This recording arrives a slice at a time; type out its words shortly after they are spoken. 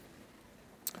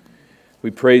We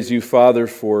praise you, Father,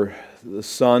 for the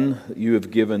Son that you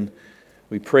have given.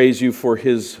 We praise you for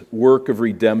his work of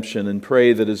redemption and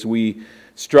pray that as we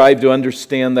strive to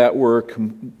understand that work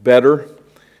better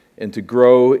and to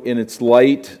grow in its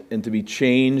light and to be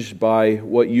changed by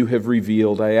what you have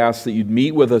revealed, I ask that you'd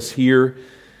meet with us here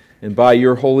and by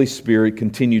your Holy Spirit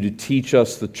continue to teach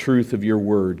us the truth of your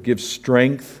word. Give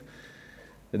strength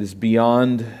that is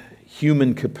beyond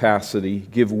human capacity.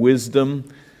 Give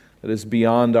wisdom that is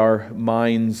beyond our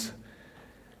mind's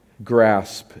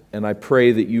grasp. And I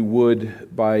pray that you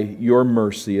would, by your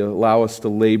mercy, allow us to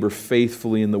labor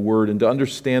faithfully in the Word and to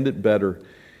understand it better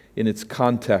in its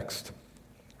context,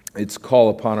 its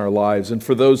call upon our lives. And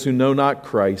for those who know not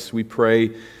Christ, we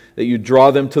pray that you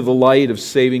draw them to the light of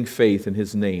saving faith in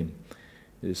his name.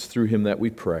 It is through him that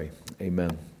we pray.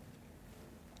 Amen.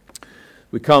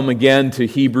 We come again to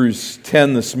Hebrews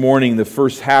 10 this morning. The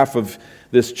first half of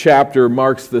this chapter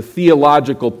marks the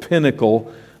theological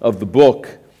pinnacle of the book.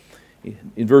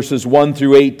 In verses 1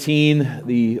 through 18,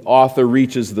 the author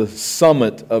reaches the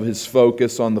summit of his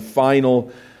focus on the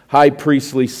final high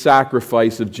priestly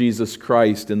sacrifice of Jesus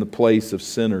Christ in the place of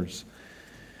sinners.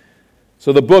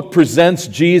 So the book presents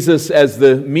Jesus as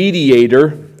the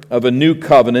mediator of a new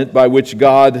covenant by which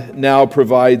God now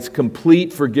provides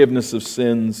complete forgiveness of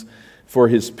sins for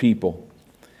his people.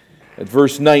 At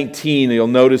verse 19, you'll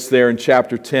notice there in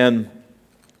chapter 10,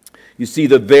 you see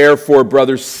the therefore,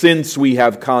 brothers, since we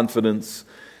have confidence.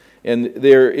 And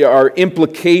there are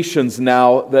implications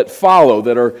now that follow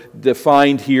that are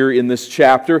defined here in this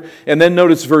chapter. And then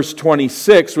notice verse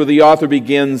 26 where the author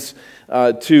begins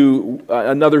to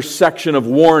another section of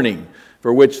warning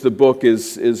for which the book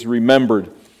is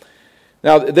remembered.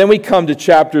 Now, then we come to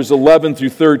chapters 11 through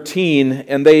 13,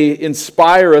 and they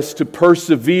inspire us to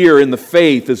persevere in the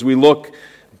faith as we look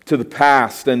to the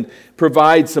past and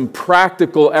provide some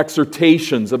practical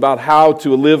exhortations about how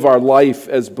to live our life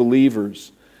as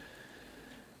believers.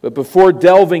 But before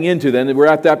delving into them, and we're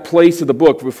at that place of the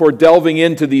book, before delving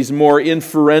into these more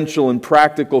inferential and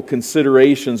practical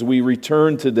considerations, we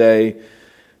return today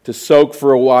to soak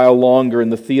for a while longer in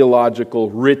the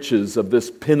theological riches of this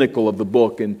pinnacle of the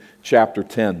book in chapter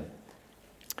 10.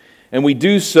 And we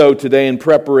do so today in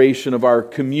preparation of our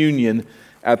communion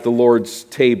at the Lord's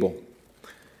table.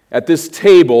 At this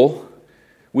table,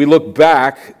 we look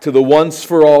back to the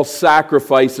once-for-all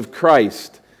sacrifice of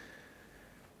Christ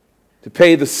to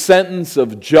pay the sentence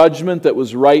of judgment that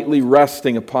was rightly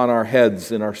resting upon our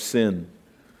heads in our sin.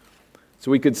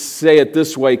 So we could say it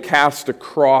this way, cast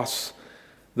across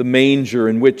the manger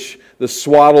in which the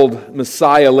swaddled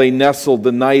Messiah lay nestled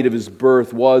the night of his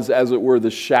birth was, as it were, the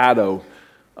shadow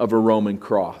of a Roman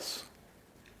cross.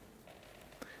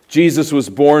 Jesus was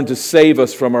born to save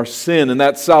us from our sin, and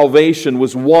that salvation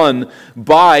was won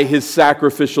by his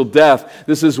sacrificial death.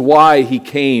 This is why he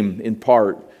came, in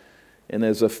part, and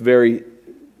as a very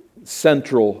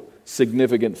central,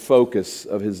 significant focus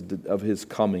of his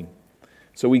coming.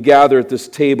 So we gather at this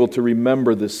table to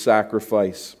remember this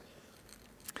sacrifice.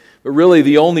 But really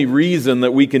the only reason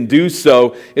that we can do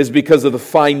so is because of the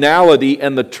finality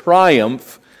and the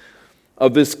triumph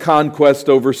of this conquest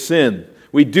over sin.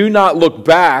 We do not look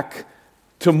back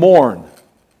to mourn.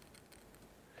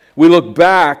 We look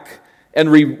back and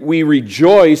we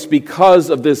rejoice because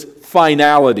of this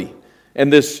finality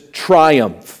and this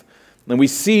triumph. And we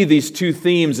see these two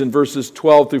themes in verses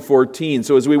 12 through 14.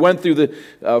 So as we went through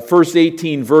the first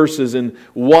 18 verses in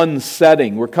one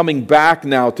setting, we're coming back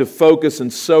now to focus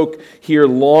and soak here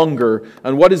longer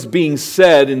on what is being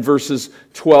said in verses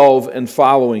 12 and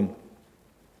following.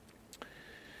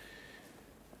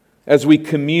 As we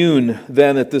commune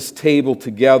then at this table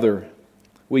together,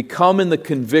 we come in the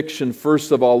conviction,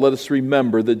 first of all, let us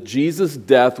remember that Jesus'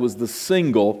 death was the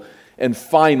single and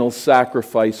final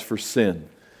sacrifice for sin.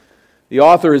 The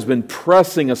author has been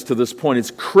pressing us to this point.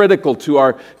 It's critical to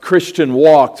our Christian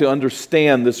walk to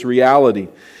understand this reality.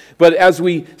 But as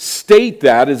we state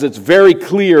that, as it's very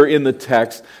clear in the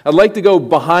text, I'd like to go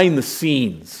behind the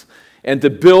scenes and to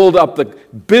build up the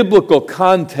biblical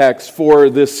context for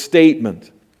this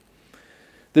statement.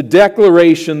 The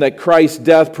declaration that Christ's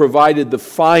death provided the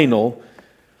final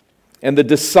and the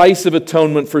decisive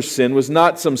atonement for sin was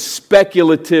not some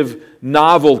speculative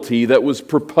novelty that was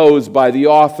proposed by the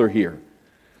author here.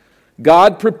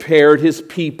 God prepared his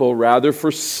people, rather,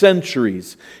 for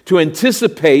centuries to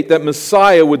anticipate that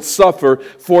Messiah would suffer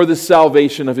for the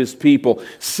salvation of his people.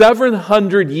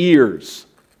 700 years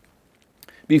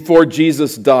before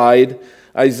Jesus died,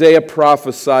 Isaiah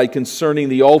prophesied concerning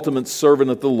the ultimate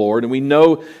servant of the Lord, and we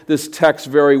know this text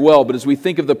very well, but as we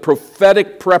think of the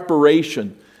prophetic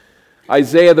preparation,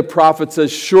 Isaiah the prophet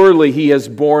says, "Surely he has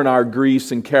borne our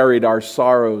griefs and carried our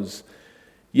sorrows.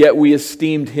 Yet we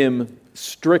esteemed him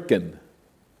stricken,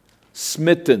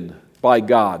 smitten by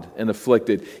God, and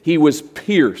afflicted. He was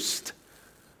pierced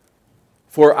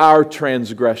for our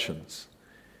transgressions.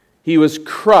 He was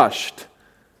crushed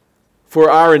for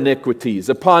our iniquities.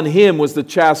 Upon him was the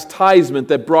chastisement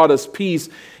that brought us peace,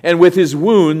 and with his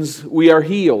wounds we are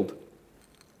healed.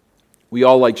 We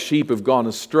all like sheep have gone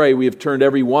astray. We have turned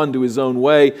every one to his own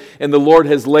way, and the Lord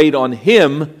has laid on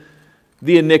him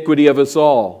the iniquity of us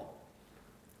all.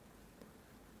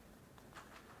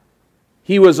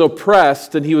 He was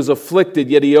oppressed and he was afflicted,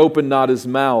 yet he opened not his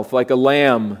mouth. Like a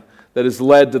lamb that is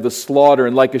led to the slaughter,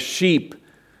 and like a sheep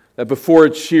that before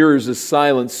its shearers is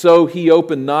silent, so he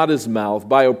opened not his mouth.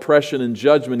 By oppression and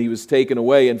judgment he was taken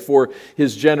away. And as for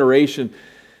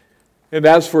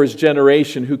his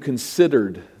generation, who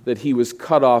considered that he was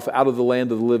cut off out of the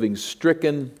land of the living,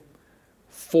 stricken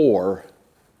for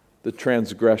the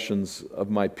transgressions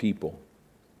of my people."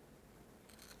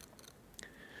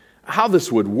 How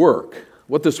this would work,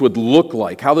 what this would look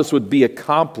like, how this would be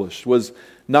accomplished was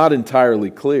not entirely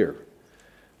clear.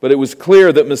 But it was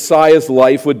clear that Messiah's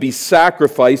life would be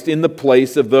sacrificed in the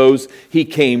place of those he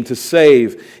came to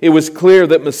save. It was clear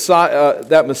that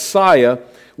Messiah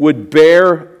would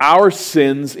bear our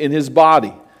sins in his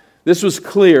body. This was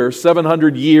clear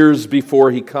 700 years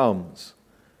before he comes.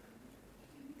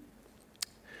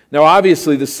 Now,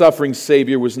 obviously, the suffering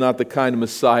Savior was not the kind of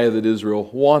Messiah that Israel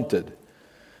wanted.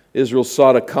 Israel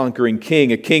sought a conquering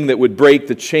king, a king that would break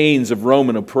the chains of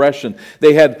Roman oppression.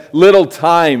 They had little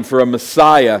time for a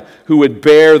Messiah who would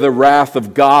bear the wrath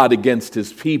of God against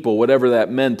his people, whatever that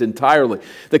meant entirely.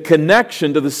 The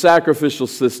connection to the sacrificial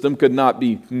system could not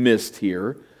be missed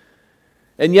here.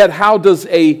 And yet, how does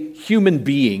a human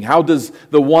being, how does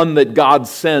the one that God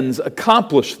sends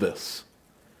accomplish this?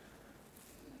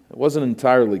 It wasn't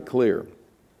entirely clear.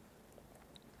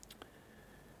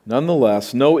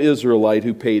 Nonetheless, no Israelite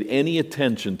who paid any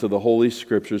attention to the Holy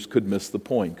Scriptures could miss the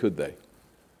point, could they?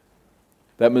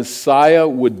 That Messiah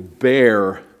would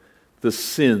bear the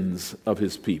sins of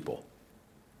his people.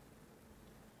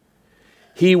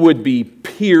 He would be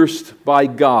pierced by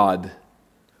God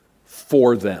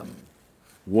for them,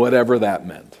 whatever that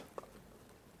meant.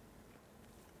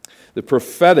 The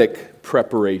prophetic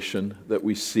preparation that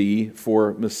we see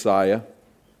for Messiah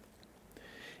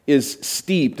is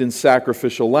steeped in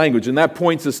sacrificial language. And that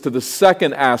points us to the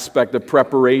second aspect of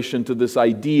preparation to this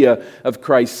idea of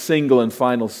Christ's single and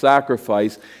final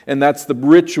sacrifice, and that's the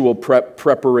ritual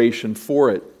preparation for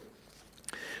it.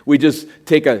 We just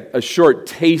take a short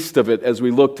taste of it as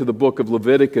we look to the book of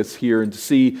Leviticus here and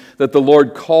see that the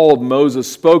Lord called Moses,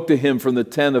 spoke to him from the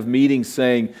tent of meeting,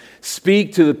 saying,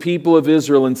 "Speak to the people of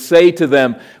Israel and say to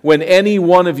them, when any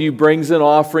one of you brings an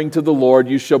offering to the Lord,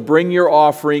 you shall bring your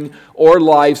offering or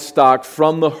livestock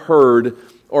from the herd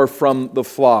or from the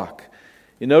flock."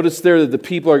 You notice there that the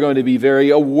people are going to be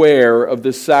very aware of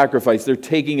this sacrifice. They're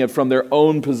taking it from their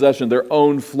own possession, their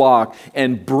own flock,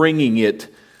 and bringing it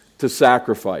to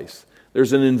sacrifice.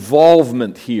 There's an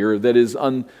involvement here that is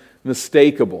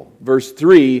unmistakable. Verse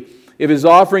 3, "If his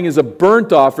offering is a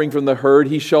burnt offering from the herd,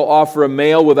 he shall offer a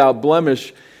male without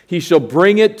blemish. He shall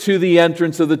bring it to the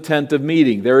entrance of the tent of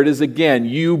meeting." There it is again.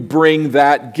 You bring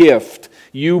that gift.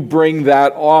 You bring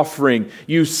that offering.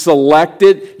 You select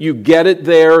it. You get it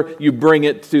there. You bring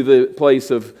it to the place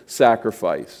of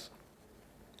sacrifice,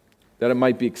 that it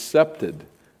might be accepted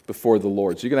before the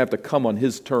Lord. So you're going to have to come on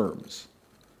his terms,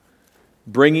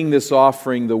 bringing this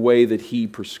offering the way that he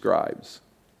prescribes.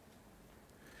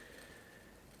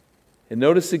 And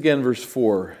notice again verse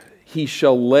 4, "He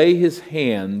shall lay his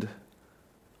hand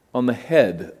on the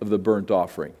head of the burnt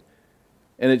offering,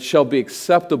 and it shall be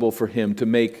acceptable for him to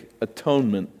make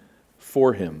atonement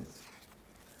for him."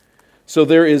 So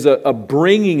there is a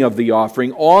bringing of the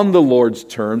offering on the Lord's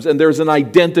terms, and there's an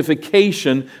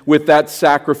identification with that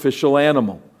sacrificial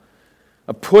animal.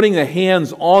 Putting the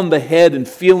hands on the head and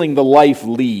feeling the life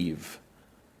leave.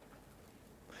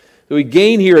 So we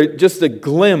gain here just a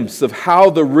glimpse of how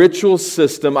the ritual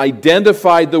system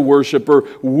identified the worshiper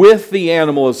with the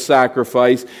animal of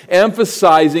sacrifice,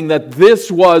 emphasizing that this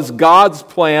was God's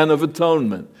plan of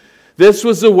atonement. This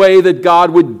was the way that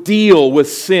God would deal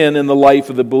with sin in the life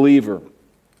of the believer.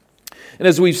 And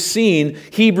as we've seen,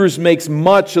 Hebrews makes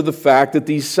much of the fact that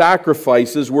these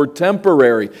sacrifices were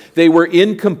temporary. They were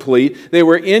incomplete. They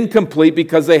were incomplete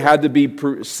because they had to be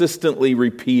persistently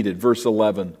repeated. Verse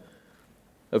 11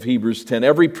 of Hebrews 10.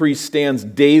 "Every priest stands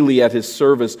daily at his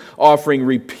service, offering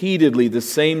repeatedly the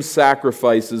same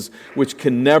sacrifices which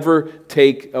can never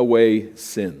take away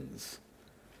sins."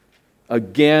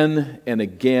 again and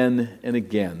again and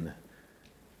again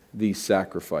these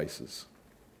sacrifices.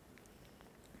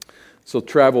 So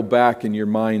travel back in your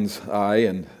mind's eye,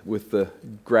 and with the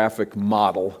graphic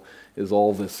model is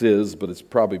all this is, but it's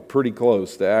probably pretty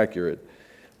close to accurate.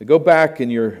 Go back in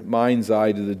your mind's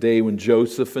eye to the day when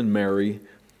Joseph and Mary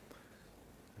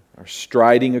are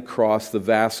striding across the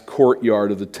vast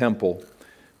courtyard of the temple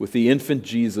with the infant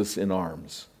Jesus in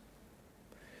arms.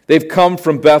 They've come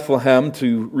from Bethlehem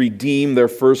to redeem their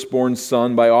firstborn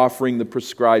son by offering the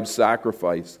prescribed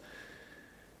sacrifice.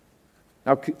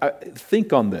 Now,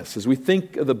 think on this as we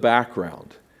think of the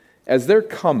background. As they're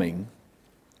coming,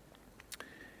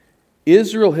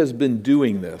 Israel has been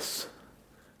doing this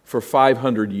for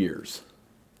 500 years.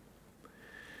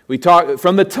 We talk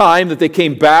from the time that they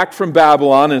came back from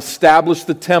Babylon and established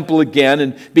the temple again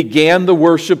and began the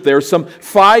worship there. Some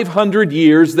 500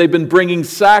 years they've been bringing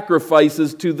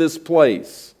sacrifices to this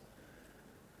place.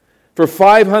 For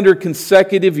 500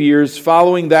 consecutive years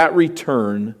following that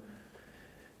return,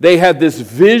 they had this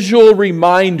visual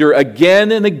reminder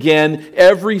again and again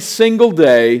every single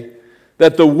day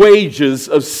that the wages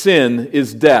of sin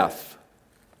is death.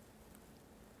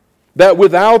 That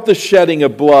without the shedding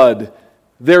of blood,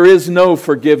 there is no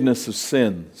forgiveness of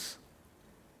sins.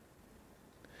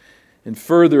 And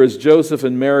further, as Joseph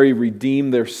and Mary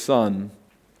redeemed their son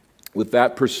with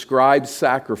that prescribed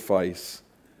sacrifice,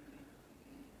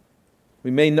 we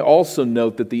may also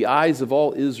note that the eyes of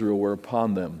all Israel were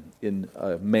upon them in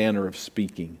a manner of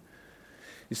speaking.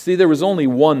 You see, there was only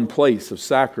one place of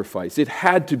sacrifice. It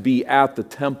had to be at the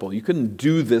temple. You couldn't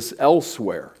do this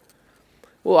elsewhere.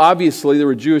 Well, obviously, there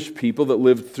were Jewish people that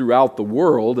lived throughout the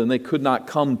world, and they could not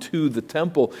come to the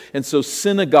temple. And so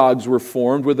synagogues were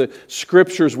formed where the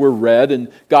scriptures were read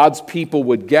and God's people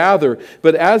would gather.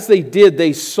 But as they did,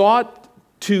 they sought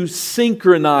to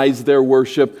synchronize their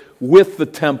worship with the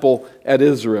temple in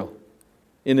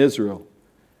Israel.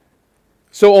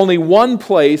 So only one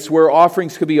place where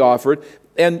offerings could be offered.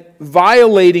 And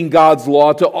violating God's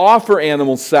law to offer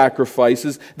animal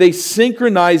sacrifices, they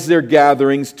synchronized their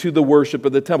gatherings to the worship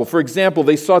of the temple. For example,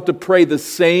 they sought to pray the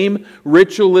same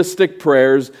ritualistic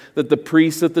prayers that the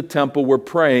priests at the temple were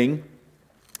praying,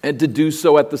 and to do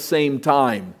so at the same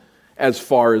time as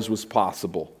far as was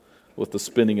possible with the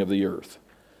spinning of the earth.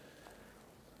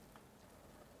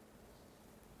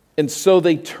 And so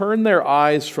they turned their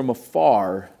eyes from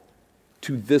afar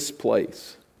to this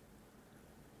place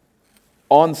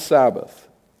on Sabbath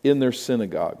in their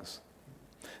synagogues.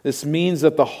 This means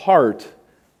that the heart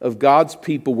of God's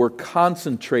people were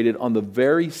concentrated on the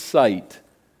very site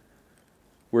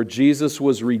where Jesus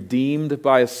was redeemed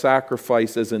by a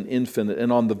sacrifice as an infant,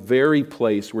 and on the very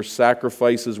place where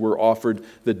sacrifices were offered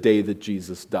the day that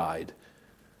Jesus died.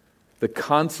 The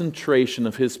concentration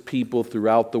of his people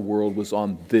throughout the world was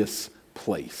on this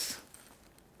place.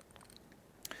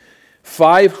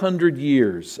 500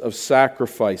 years of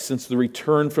sacrifice since the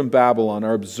return from Babylon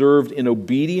are observed in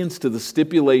obedience to the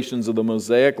stipulations of the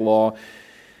Mosaic law,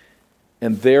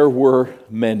 and there were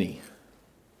many.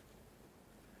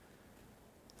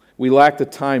 We lack the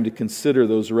time to consider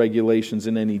those regulations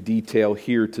in any detail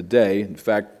here today. In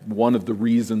fact, one of the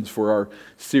reasons for our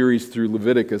series through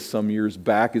Leviticus some years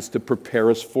back is to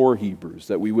prepare us for Hebrews,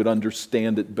 that we would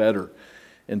understand it better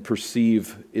and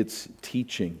perceive its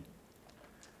teaching.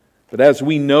 But as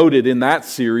we noted in that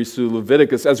series through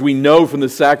Leviticus, as we know from the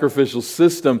sacrificial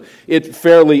system, it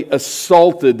fairly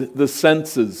assaulted the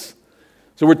senses.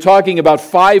 So we're talking about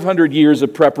 500 years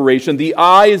of preparation, the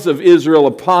eyes of Israel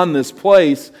upon this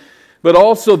place, but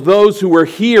also those who were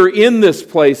here in this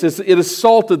place. It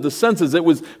assaulted the senses. It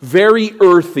was very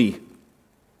earthy.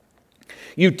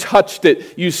 You touched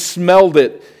it, you smelled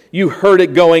it. You heard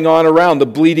it going on around, the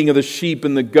bleating of the sheep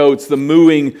and the goats, the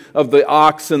mooing of the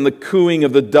oxen, the cooing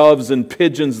of the doves and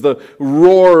pigeons, the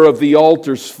roar of the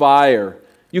altar's fire.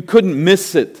 You couldn't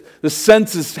miss it. The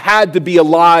senses had to be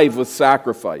alive with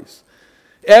sacrifice.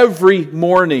 Every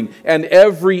morning and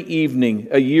every evening,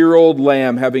 a year-old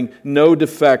lamb having no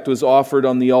defect was offered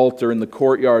on the altar in the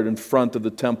courtyard in front of the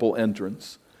temple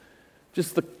entrance.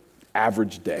 Just the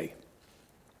average day.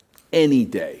 Any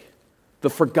day. The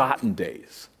forgotten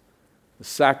days. A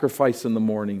sacrifice in the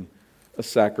morning, a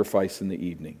sacrifice in the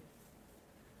evening.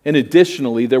 And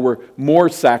additionally, there were more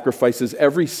sacrifices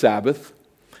every Sabbath,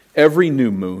 every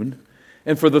new moon,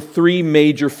 and for the 3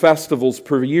 major festivals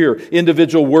per year.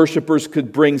 Individual worshipers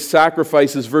could bring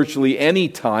sacrifices virtually any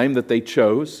time that they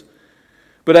chose.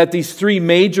 But at these 3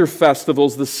 major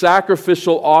festivals, the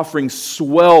sacrificial offerings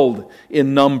swelled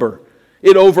in number.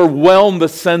 It overwhelmed the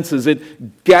senses.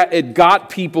 It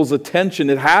got people's attention.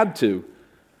 It had to.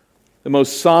 The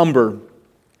most somber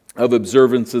of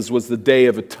observances was the Day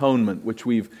of Atonement, which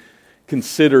we've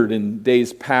considered in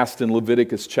days past in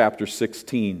Leviticus chapter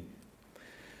 16.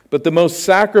 But the most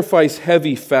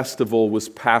sacrifice-heavy festival was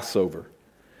Passover,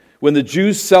 when the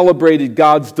Jews celebrated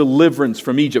God's deliverance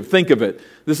from Egypt. Think of it.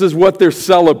 This is what they're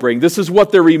celebrating. This is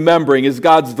what they're remembering, is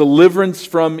God's deliverance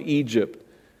from Egypt.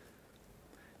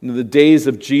 In the days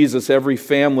of Jesus, every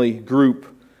family group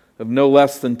of no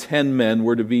less than 10 men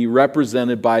were to be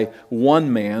represented by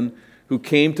one man who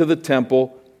came to the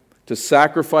temple to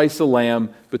sacrifice a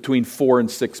lamb between 4 and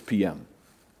 6 p.m.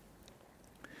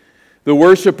 The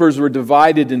worshipers were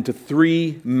divided into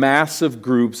 3 massive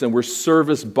groups and were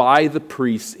serviced by the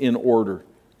priests in order.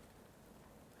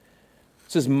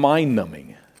 This is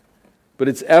mind-numbing, but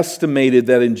it's estimated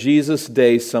that in Jesus'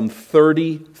 day some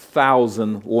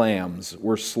 30,000 lambs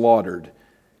were slaughtered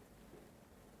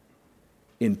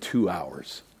in 2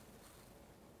 hours.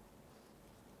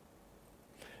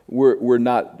 We're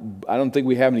not, I don't think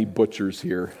we have any butchers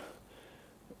here,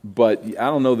 but I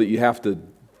don't know that you have to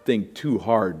think too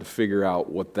hard to figure out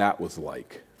what that was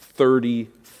like.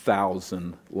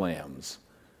 30,000 lambs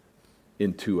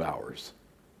in 2 hours.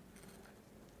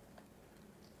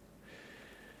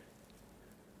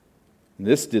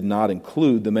 This did not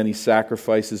include the many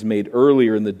sacrifices made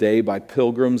earlier in the day by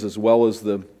pilgrims, as well as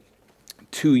the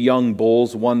 2 young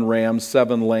bulls, 1 ram,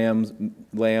 7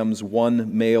 lambs,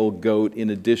 1 male goat, in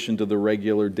addition to the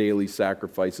regular daily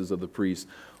sacrifices of the priests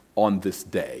on this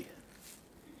day.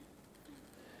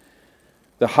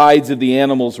 The hides of the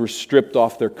animals were stripped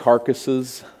off their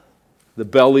carcasses. The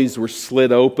bellies were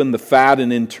slit open. The fat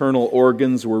and internal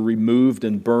organs were removed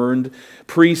and burned.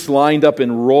 Priests lined up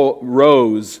in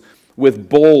rows with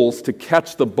bowls to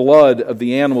catch the blood of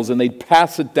the animals, and they'd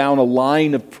pass it down a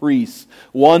line of priests,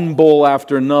 one bowl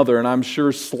after another, and I'm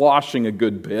sure sloshing a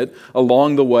good bit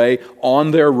along the way,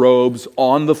 on their robes,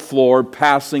 on the floor,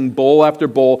 passing bowl after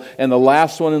bowl, and the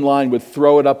last one in line would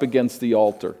throw it up against the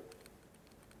altar.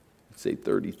 Say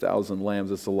 30,000 lambs,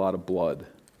 that's a lot of blood.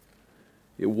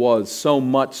 It was so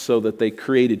much so that they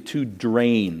created 2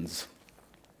 drains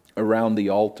around the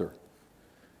altar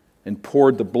and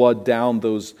poured the blood down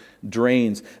those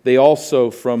drains. They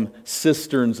also, from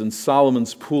cisterns and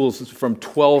Solomon's pools from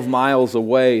 12 miles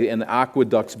away, and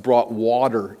aqueducts brought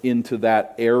water into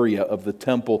that area of the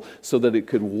temple so that it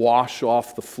could wash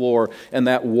off the floor. And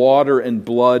that water and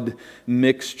blood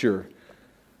mixture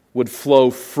would flow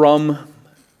from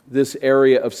this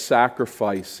area of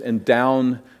sacrifice and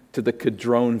down to the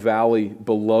Kidron Valley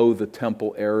below the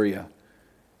temple area.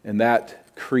 And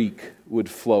that creek would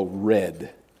flow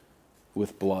red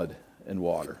with blood and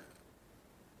water.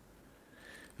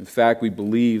 In fact, we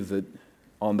believe that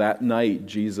on that night,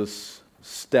 Jesus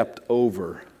stepped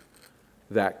over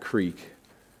that creek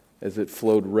as it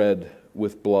flowed red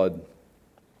with blood.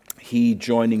 He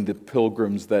joining the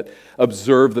pilgrims that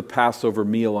observed the Passover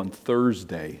meal on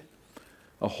Thursday,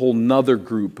 a whole nother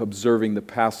group observing the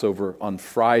Passover on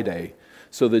Friday,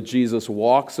 so that Jesus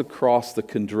walks across the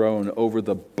Kidron over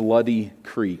the bloody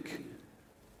creek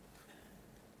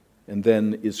and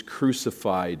then is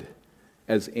crucified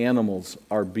as animals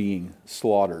are being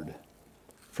slaughtered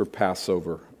for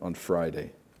Passover on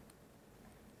Friday.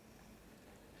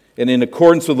 And in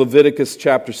accordance with Leviticus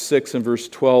chapter 6 and verse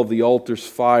 12, the altar's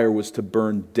fire was to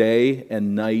burn day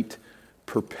and night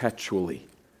perpetually.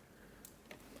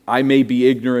 I may be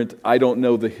ignorant, I don't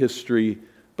know the history,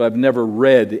 but I've never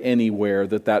read anywhere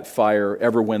that fire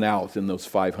ever went out in those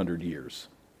 500 years.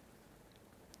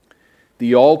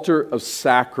 The altar of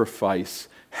sacrifice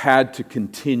had to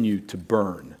continue to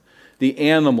burn. The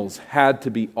animals had to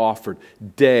be offered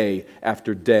day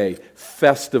after day,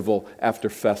 festival after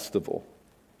festival.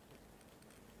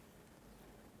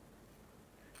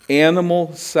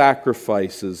 Animal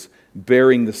sacrifices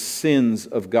bearing the sins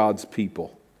of God's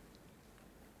people.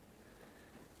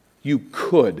 You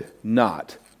could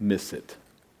not miss it.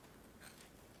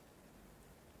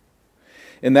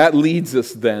 And that leads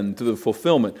us then to the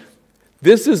fulfillment.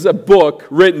 This is a book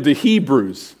written to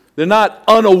Hebrews. They're not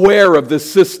unaware of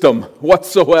this system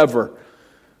whatsoever.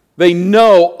 They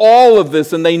know all of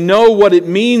this, and they know what it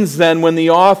means then when the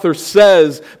author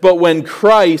says, "But when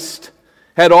Christ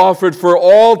had offered for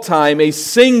all time a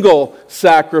single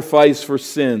sacrifice for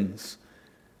sins,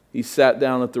 He sat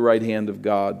down at the right hand of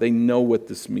God." They know what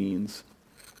this means.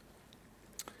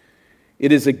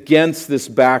 It is against this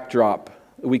backdrop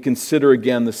that we consider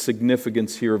again the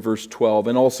significance here of verse 12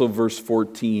 and also verse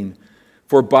 14.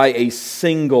 For by a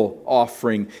single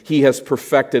offering He has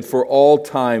perfected for all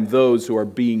time those who are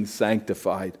being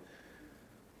sanctified.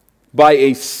 By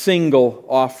a single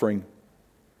offering.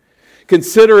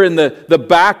 Consider in the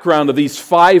background of these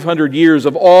 500 years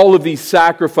of all of these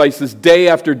sacrifices, day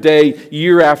after day,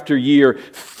 year after year.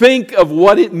 Think of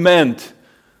what it meant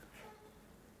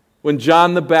when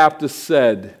John the Baptist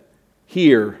said,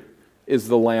 "Here is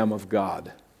the Lamb of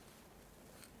God,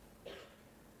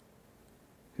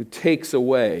 who takes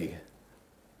away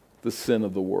the sin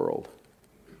of the world."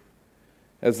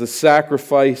 As the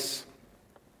sacrifice,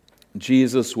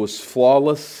 Jesus was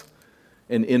flawless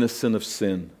and innocent of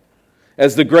sin.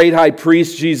 As the great high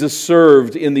priest, Jesus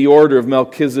served in the order of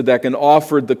Melchizedek and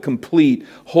offered the complete,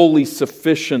 wholly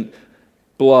sufficient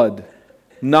blood,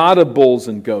 not of bulls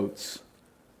and goats,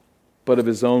 but of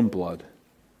His own blood.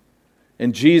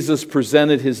 And Jesus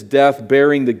presented His death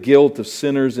bearing the guilt of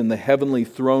sinners in the heavenly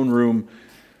throne room,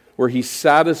 where He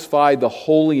satisfied the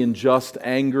holy and just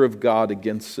anger of God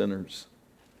against sinners.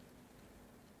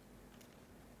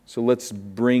 So let's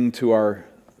bring to our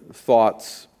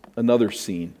thoughts another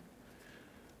scene.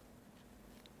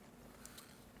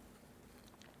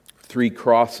 3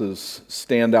 crosses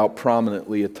stand out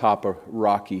prominently atop a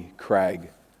rocky crag.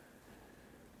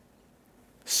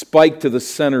 Spiked to the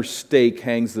center stake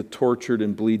hangs the tortured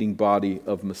and bleeding body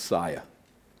of Messiah.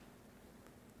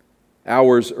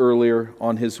 Hours earlier,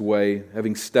 on His way,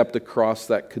 having stepped across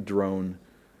that Kidron,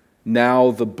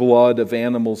 now the blood of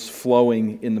animals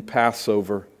flowing in the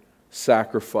Passover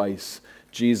sacrifice,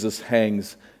 Jesus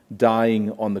hangs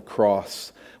dying on the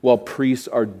cross, while priests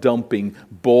are dumping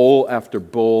bowl after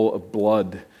bowl of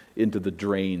blood into the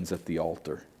drains at the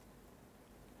altar.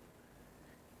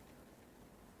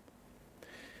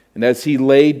 And as He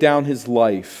laid down His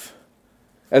life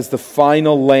as the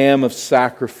final lamb of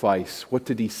sacrifice, what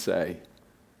did He say?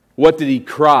 What did He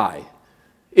cry?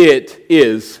 It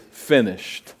is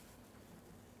finished.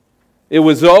 It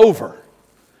was over.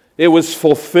 It was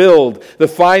fulfilled. The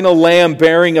final lamb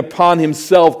bearing upon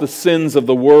Himself the sins of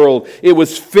the world. It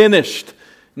was finished.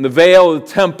 And the veil of the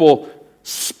temple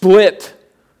split,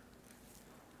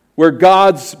 where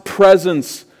God's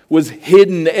presence was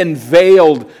hidden and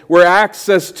veiled, where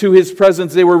access to His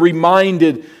presence, they were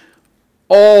reminded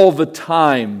all the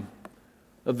time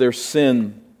of their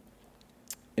sin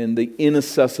and the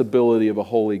inaccessibility of a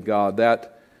holy God.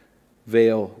 That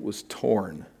veil was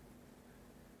torn,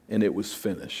 and it was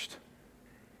finished.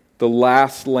 The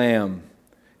last lamb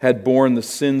had borne the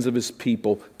sins of His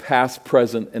people, past,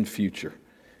 present, and future.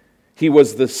 He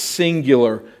was the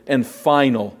singular and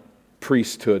final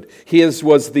priesthood. His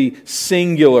was the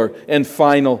singular and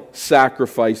final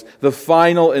sacrifice, the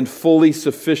final and fully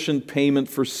sufficient payment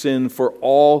for sin for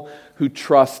all who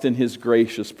trust in His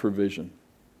gracious provision.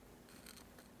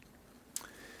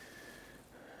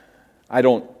 I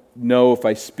don't know if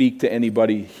I speak to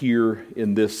anybody here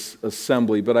in this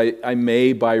assembly, but I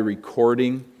may, by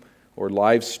recording or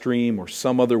live stream or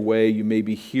some other way, you may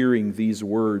be hearing these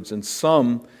words. And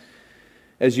some,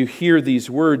 as you hear these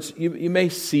words, you may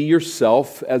see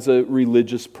yourself as a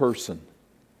religious person.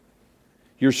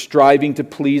 You're striving to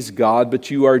please God,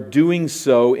 but you are doing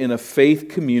so in a faith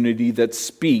community that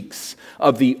speaks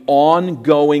of the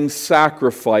ongoing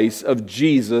sacrifice of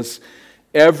Jesus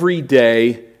every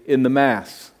day in the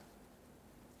Mass.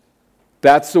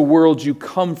 That's the world you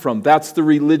come from. That's the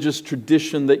religious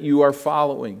tradition that you are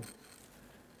following.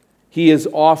 He is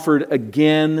offered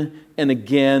again and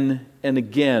again and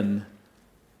again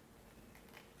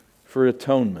for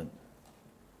atonement.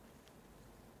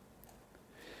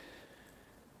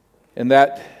 And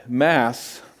that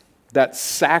Mass, that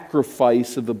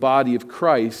sacrifice of the body of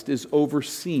Christ, is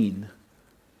overseen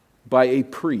by a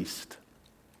priest,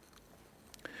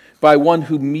 by one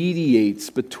who mediates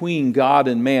between God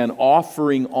and man,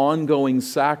 offering ongoing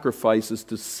sacrifices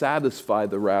to satisfy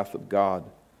the wrath of God.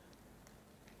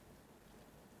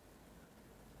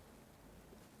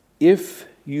 If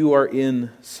you are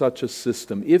in such a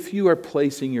system, if you are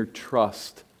placing your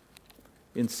trust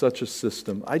in such a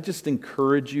system, I just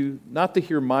encourage you not to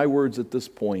hear my words at this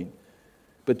point,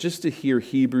 but just to hear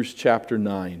Hebrews chapter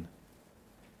 9,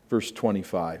 verse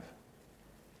 25.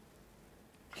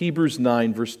 Hebrews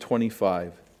 9, verse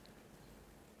 25.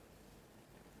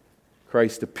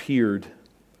 Christ appeared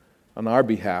on our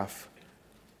behalf.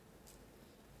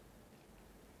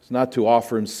 It's not to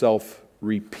offer Himself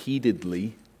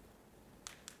repeatedly,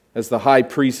 as the high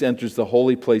priest enters the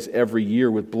holy place every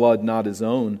year with blood not his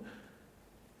own.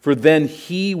 For then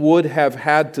He would have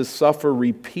had to suffer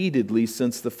repeatedly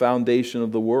since the foundation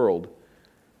of the world.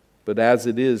 But as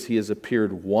it is, He has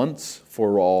appeared once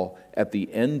for all at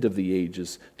the end of the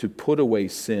ages to put away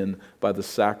sin by the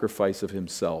sacrifice of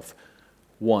Himself,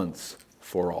 once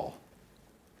for all.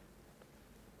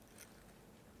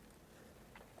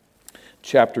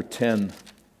 Chapter 10,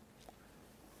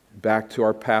 Back to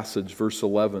our passage, verse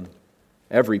 11.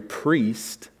 Every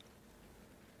priest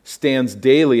stands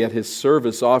daily at his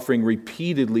service, offering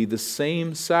repeatedly the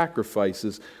same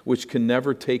sacrifices which can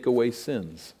never take away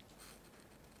sins.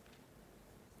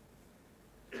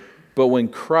 But when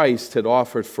Christ had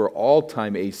offered for all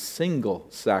time a single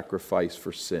sacrifice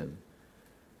for sin,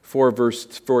 for verse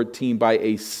 14, by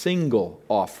a single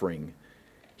offering,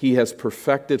 he has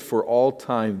perfected for all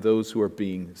time those who are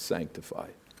being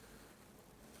sanctified.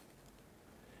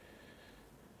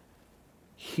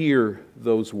 Hear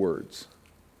those words.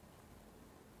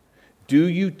 Do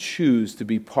you choose to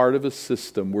be part of a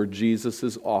system where Jesus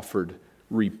is offered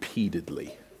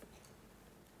repeatedly?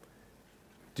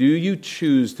 Do you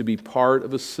choose to be part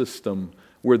of a system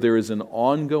where there is an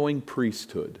ongoing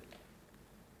priesthood?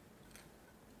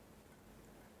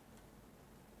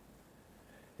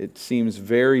 It seems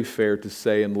very fair to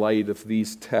say, in light of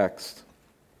these texts,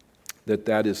 that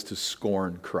that is to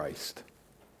scorn Christ.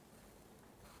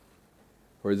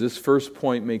 Or as this first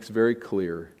point makes very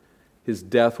clear, his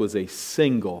death was a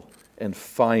single and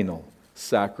final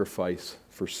sacrifice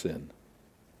for sin.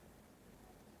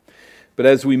 But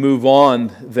as we move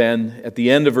on then, at the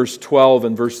end of verse 12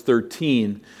 and verse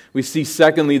 13, we see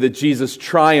secondly that Jesus'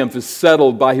 triumph is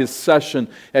settled by his session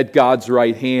at God's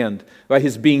right hand, by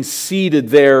his being seated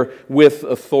there with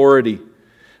authority.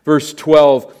 Verse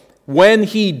 12, when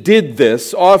he did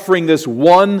this, offering this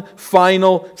one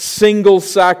final single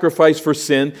sacrifice for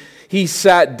sin, he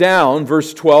sat down,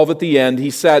 verse 12 at the end, he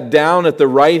sat down at the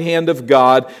right hand of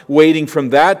God, waiting from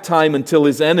that time until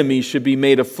his enemies should be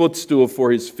made a footstool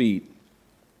for his feet.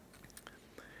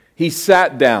 He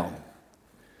sat down.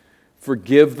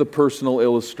 Forgive the personal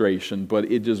illustration,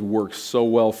 but it just works so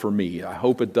well for me. I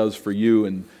hope it does for you,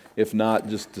 and if not,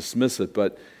 just dismiss it.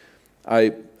 But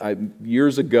I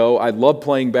years ago, I loved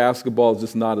playing basketball. It's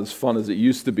just not as fun as it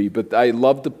used to be. But I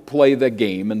loved to play the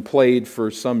game and played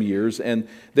for some years. And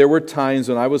there were times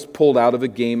when I was pulled out of a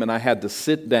game and I had to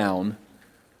sit down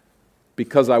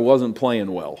because I wasn't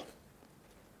playing well.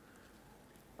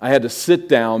 I had to sit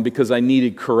down because I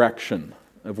needed correction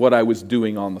of what I was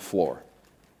doing on the floor.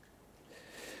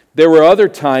 There were other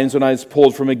times when I was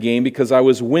pulled from a game because I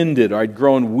was winded or I'd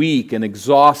grown weak and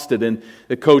exhausted, and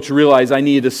the coach realized I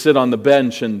needed to sit on the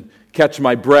bench and catch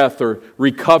my breath or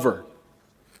recover.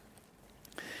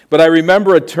 But I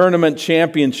remember a tournament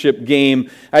championship game.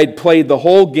 I'd played the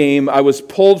whole game. I was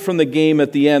pulled from the game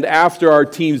at the end after our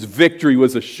team's victory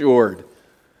was assured.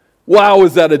 Wow,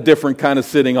 was that a different kind of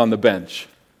sitting on the bench.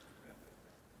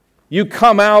 You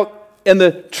come out and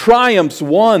the triumph's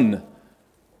won.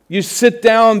 You sit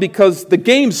down because the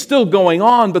game's still going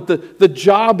on, but the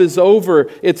job is over.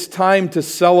 It's time to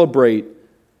celebrate.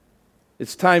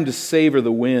 It's time to savor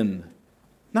the win.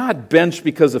 Not bench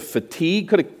because of fatigue,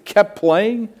 could have kept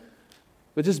playing,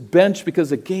 but just bench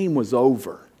because the game was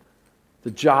over.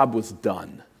 The job was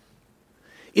done.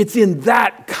 It's in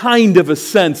that kind of a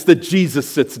sense that Jesus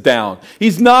sits down.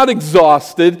 He's not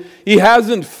exhausted. He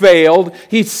hasn't failed.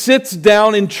 He sits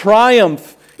down in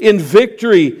triumph, in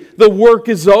victory. The work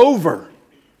is over.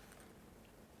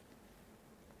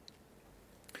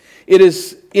 It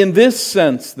is in this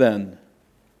sense, then,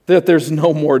 that there's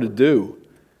no more to do.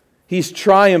 He's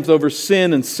triumphed over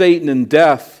sin and Satan and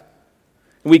death.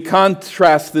 We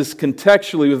contrast this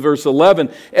contextually with verse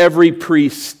 11. Every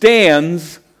priest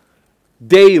stands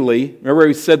daily. Remember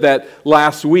we said that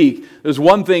last week. There's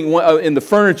one thing in the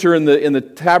furniture in the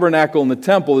tabernacle and the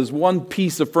temple. There's one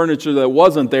piece of furniture that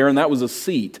wasn't there, and that was a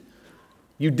seat.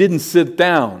 You didn't sit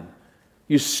down.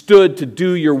 You stood to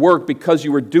do your work because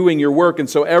you were doing your work. And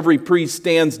so every priest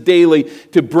stands daily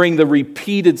to bring the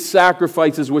repeated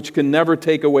sacrifices which can never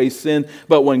take away sin.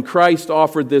 But when Christ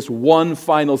offered this one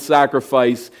final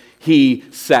sacrifice, he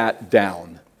sat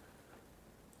down.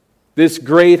 This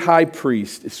great high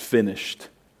priest is finished.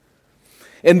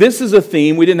 And this is a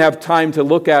theme we didn't have time to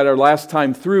look at our last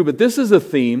time through, but this is a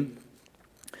theme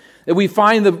that we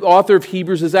find the author of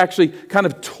Hebrews is actually kind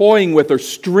of toying with or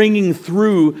stringing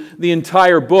through the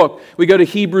entire book. We go to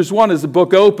Hebrews 1 as the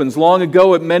book opens. Long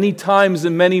ago, at many times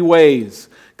in many ways,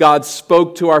 God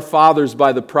spoke to our fathers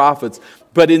by the prophets.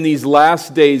 But in these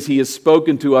last days, he has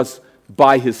spoken to us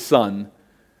by his Son,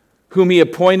 whom he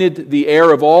appointed the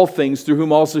heir of all things, through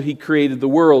whom also he created the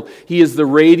world. He is the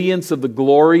radiance of the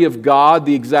glory of God,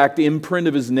 the exact imprint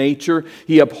of his nature.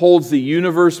 He upholds the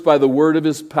universe by the word of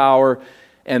his power.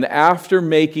 And after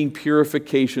making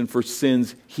purification for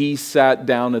sins, he sat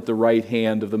down at the right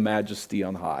hand of the Majesty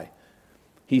on high.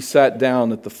 He sat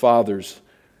down at the Father's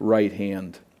right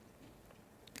hand.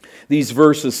 These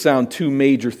verses sound two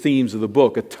major themes of the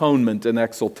book, atonement and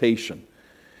exaltation.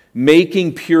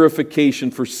 making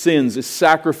purification for sins is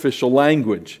sacrificial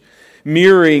language,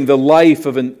 mirroring the life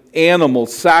of an animal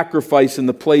sacrificed in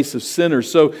the place of sinners.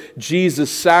 So Jesus'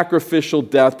 sacrificial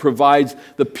death provides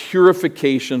the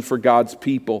purification for God's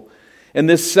people. And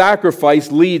this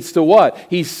sacrifice leads to what?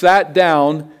 He sat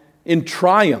down in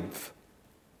triumph.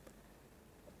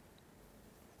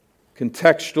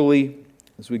 Contextually,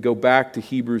 as we go back to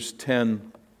Hebrews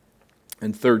 10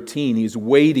 and 13, he's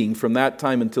waiting from that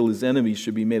time until his enemies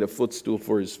should be made a footstool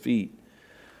for his feet.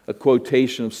 A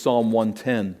quotation of Psalm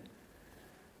 110.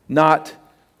 Not,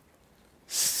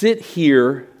 sit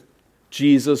here,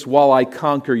 Jesus, while I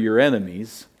conquer your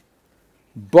enemies,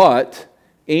 but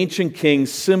ancient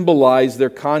kings symbolize their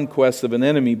conquest of an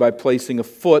enemy by placing a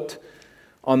foot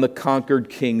on the conquered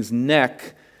king's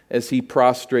neck as he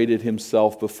prostrated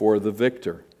himself before the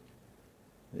victor.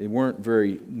 They weren't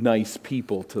very nice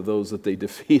people to those that they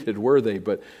defeated, were they?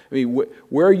 But I mean,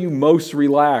 where are you most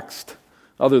relaxed?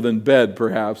 Other than bed,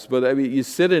 perhaps. But I mean, you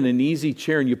sit in an easy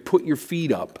chair and you put your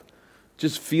feet up. It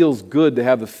just feels good to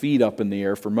have the feet up in the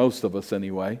air, for most of us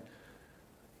anyway.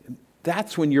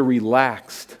 That's when you're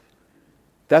relaxed.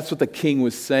 That's what the king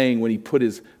was saying when he put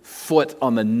his foot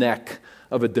on the neck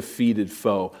of a defeated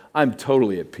foe. I'm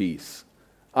totally at peace.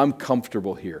 I'm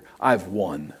comfortable here. I've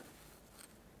won.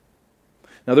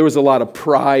 Now, there was a lot of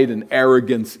pride and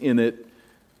arrogance in it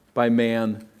by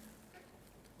man,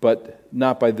 but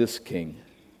not by this king.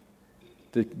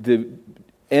 The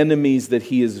enemies that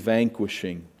he is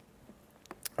vanquishing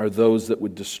are those that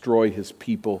would destroy his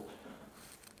people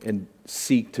and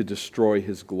seek to destroy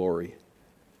his glory.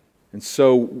 And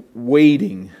so,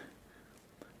 waiting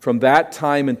from that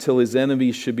time until his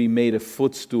enemies should be made a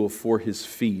footstool for his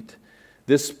feet,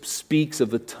 this speaks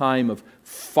of the time of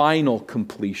final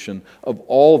completion of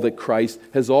all that Christ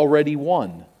has already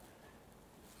won.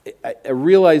 I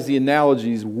realize the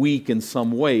analogy is weak in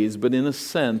some ways, but in a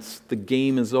sense, the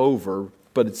game is over,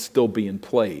 but it's still being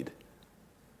played.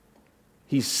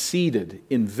 He's seated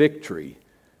in victory,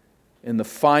 and the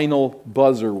final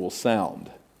buzzer will sound.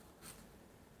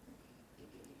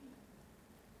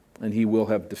 And he will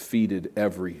have defeated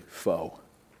every foe,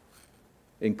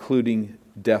 including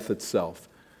death itself.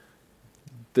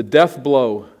 The death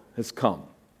blow has come.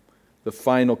 The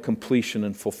final completion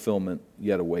and fulfillment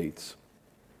yet awaits.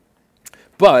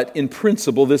 But in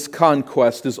principle, this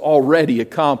conquest is already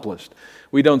accomplished.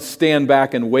 We don't stand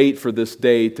back and wait for this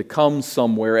day to come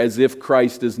somewhere as if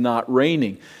Christ is not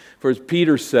reigning. For as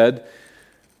Peter said,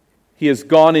 he has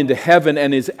gone into heaven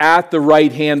and is at the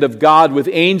right hand of God with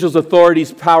angels,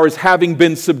 authorities, powers having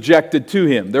been subjected to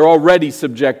him. They're already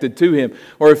subjected to him.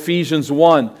 Or Ephesians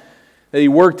 1, that he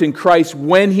worked in Christ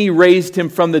when he raised him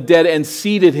from the dead and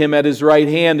seated him at his right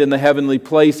hand in the heavenly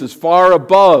places, far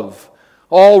above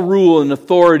all rule and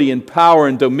authority and power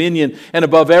and dominion, and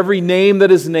above every name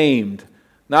that is named,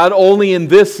 not only in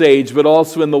this age, but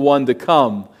also in the one to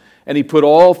come. And he put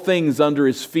all things under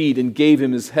his feet and gave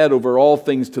him his head over all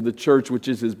things to the church, which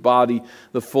is his body,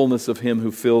 the fullness of him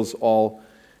who fills all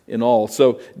in all.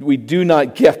 So we do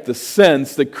not get the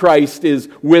sense that Christ is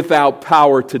without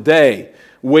power today,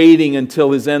 waiting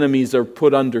until his enemies are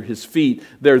put under his feet.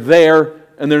 They're there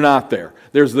and they're not there.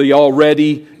 There's the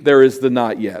already, there is the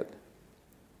not yet.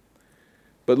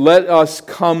 But let us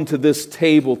come to this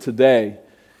table today.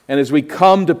 And as we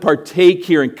come to partake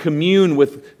here and commune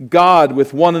with God,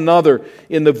 with one another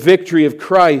in the victory of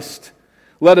Christ,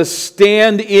 let us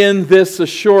stand in this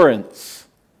assurance.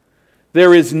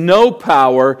 There is no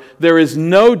power, there is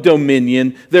no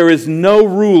dominion, there is no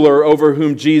ruler over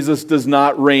whom Jesus does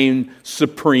not reign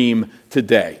supreme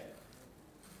today.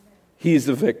 He's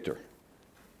the victor.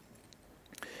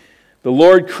 The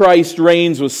Lord Christ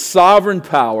reigns with sovereign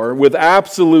power, with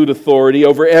absolute authority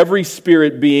over every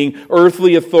spirit being,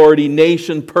 earthly authority,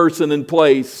 nation, person, and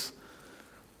place.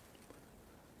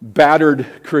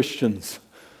 Battered Christians,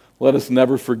 let us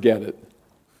never forget it.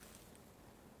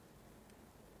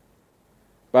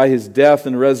 By his death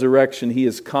and resurrection, he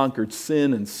has conquered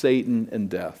sin and Satan and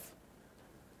death.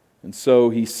 And so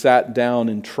he sat down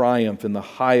in triumph in the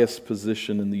highest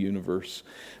position in the universe.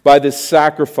 By this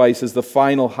sacrifice as the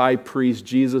final high priest,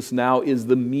 Jesus now is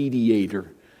the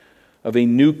mediator of a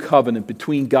new covenant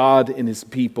between God and his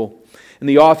people. And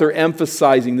the author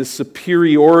emphasizing the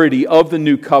superiority of the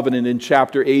new covenant in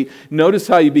chapter 8. Notice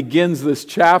how he begins this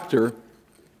chapter.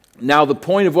 Now the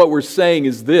point of what we're saying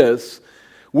is this.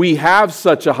 We have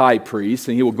such a high priest,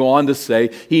 and he will go on to say,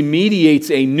 he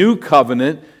mediates a new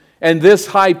covenant. And this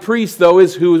high priest, though,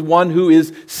 is one who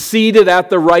is seated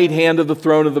at the right hand of the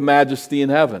throne of the majesty in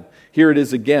heaven. Here it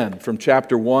is again, from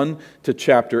chapter 1 to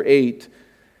chapter 8.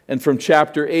 And from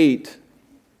chapter 8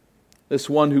 this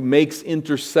one who makes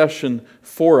intercession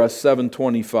for us,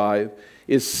 725,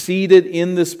 is seated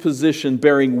in this position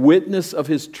bearing witness of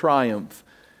his triumph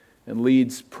and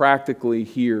leads practically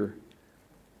here.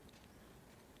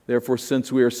 Therefore,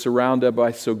 since we are surrounded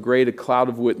by so great a cloud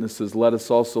of witnesses, let us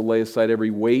also lay aside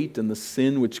every weight and the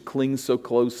sin which clings so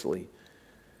closely.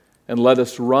 And let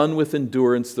us run with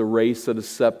endurance the race that is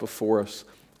set before us,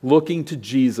 looking to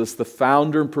Jesus, the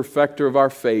founder and perfecter of our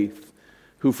faith,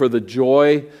 who for the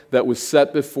joy that was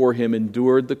set before him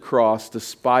endured the cross,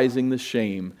 despising the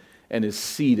shame, and is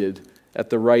seated at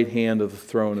the right hand of the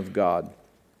throne of God.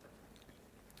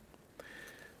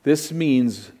 This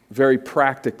means very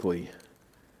practically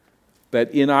that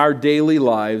in our daily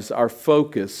lives, our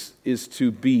focus is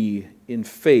to be in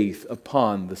faith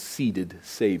upon the seated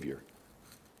Savior.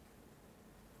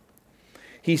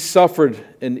 He suffered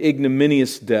an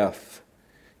ignominious death,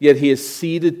 yet he is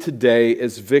seated today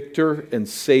as victor and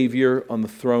Savior on the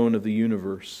throne of the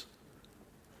universe.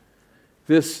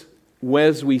 This,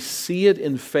 as we see it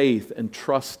in faith and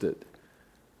trust it,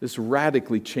 this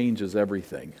radically changes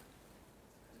everything.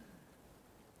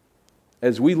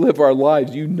 As we live our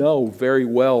lives, you know very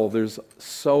well there's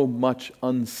so much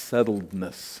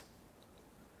unsettledness.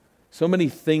 So many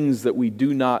things that we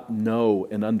do not know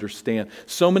and understand.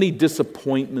 So many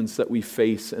disappointments that we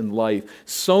face in life.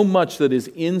 So much that is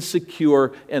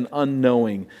insecure and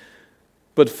unknowing.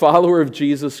 But follower of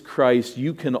Jesus Christ,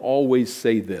 you can always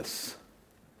say this: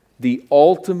 the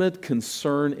ultimate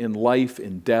concern in life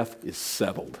and death is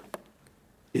settled.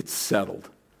 It's settled.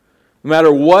 No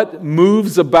matter what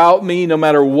moves about me, no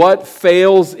matter what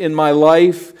fails in my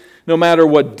life, no matter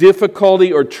what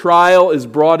difficulty or trial is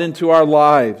brought into our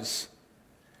lives,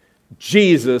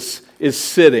 Jesus is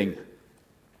sitting.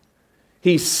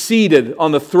 He's seated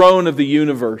on the throne of the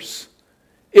universe.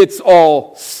 It's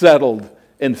all settled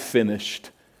and finished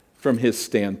from his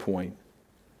standpoint.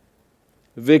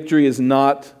 Victory is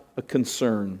not a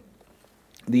concern.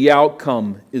 The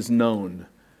outcome is known.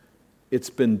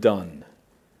 It's been done.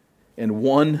 And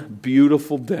one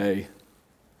beautiful day,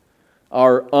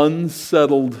 our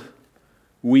unsettled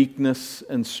weakness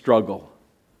and struggle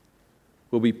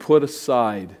will be put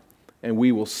aside, and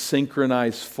we will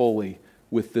synchronize fully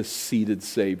with this seated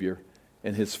Savior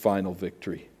and his final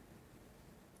victory.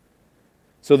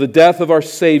 So the death of our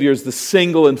Savior is the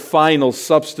single and final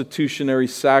substitutionary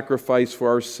sacrifice for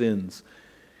our sins,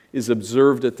 is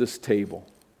observed at this table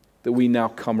that we now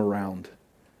come around.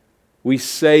 We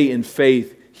say in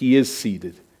faith, he is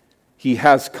seated. He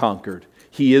has conquered.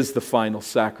 He is the final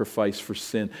sacrifice for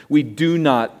sin. We do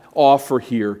not offer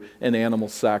here an animal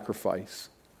sacrifice.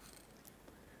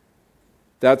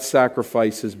 That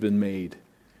sacrifice has been made.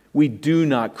 We do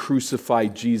not crucify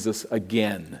Jesus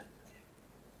again.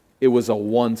 It was a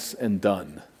once and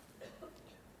done.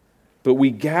 But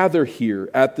we gather here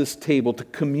at this table to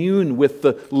commune with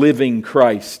the living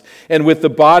Christ and with the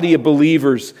body of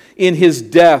believers in his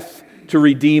death to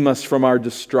redeem us from our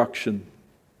destruction.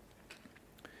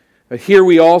 Here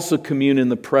we also commune in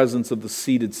the presence of the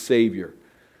seated Savior,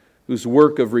 whose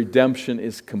work of redemption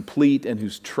is complete and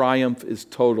whose triumph is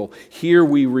total. Here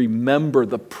we remember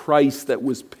the price that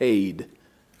was paid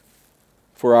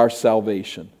for our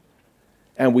salvation.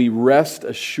 And we rest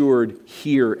assured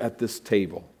here at this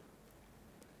table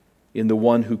in the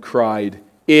one who cried,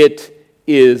 "It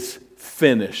is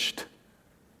finished,"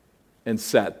 and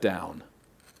sat down.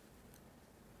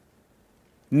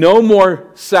 No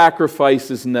more sacrifice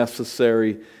is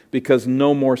necessary because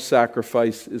no more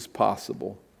sacrifice is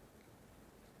possible.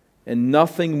 And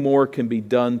nothing more can be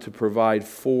done to provide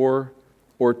for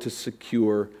or to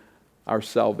secure our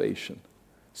salvation.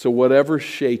 So whatever's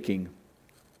shaking,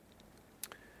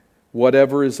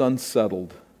 whatever is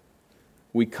unsettled,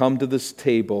 we come to this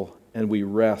table and we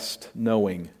rest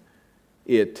knowing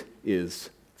it is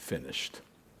finished.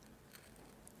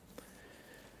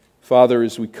 Father,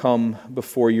 as we come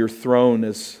before your throne,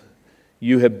 as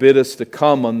you have bid us to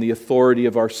come on the authority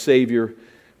of our Savior,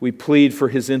 we plead for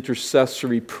his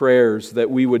intercessory prayers that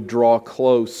we would draw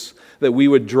close, that we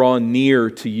would draw near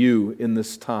to you in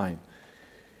this time.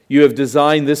 You have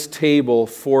designed this table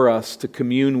for us to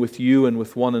commune with you and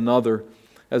with one another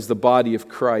as the body of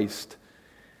Christ.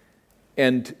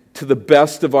 And to the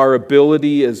best of our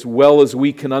ability, as well as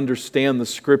we can understand the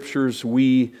Scriptures,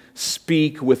 we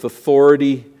speak with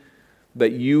authority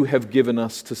that you have given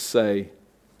us to say,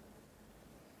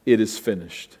 it is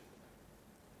finished.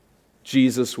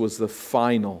 Jesus was the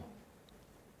final,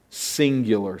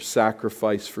 singular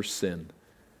sacrifice for sin.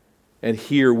 And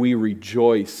here we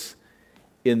rejoice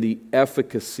in the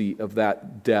efficacy of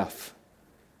that death.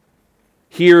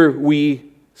 Here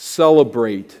we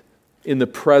celebrate in the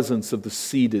presence of the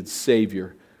seated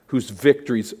Savior whose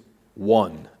victories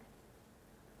won.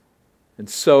 And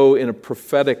so, in a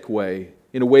prophetic way,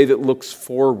 in a way that looks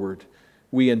forward,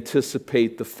 we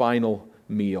anticipate the final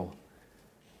meal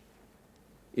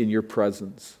in your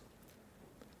presence.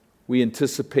 We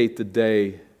anticipate the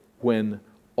day when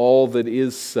all that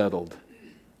is settled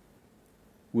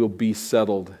will be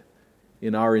settled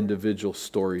in our individual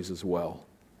stories as well.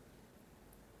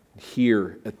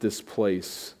 Here at this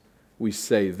place, we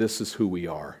say, this is who we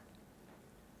are.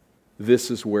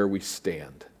 This is where we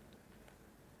stand.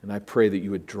 And I pray that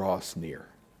you would draw us near.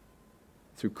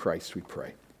 Through Christ we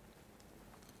pray.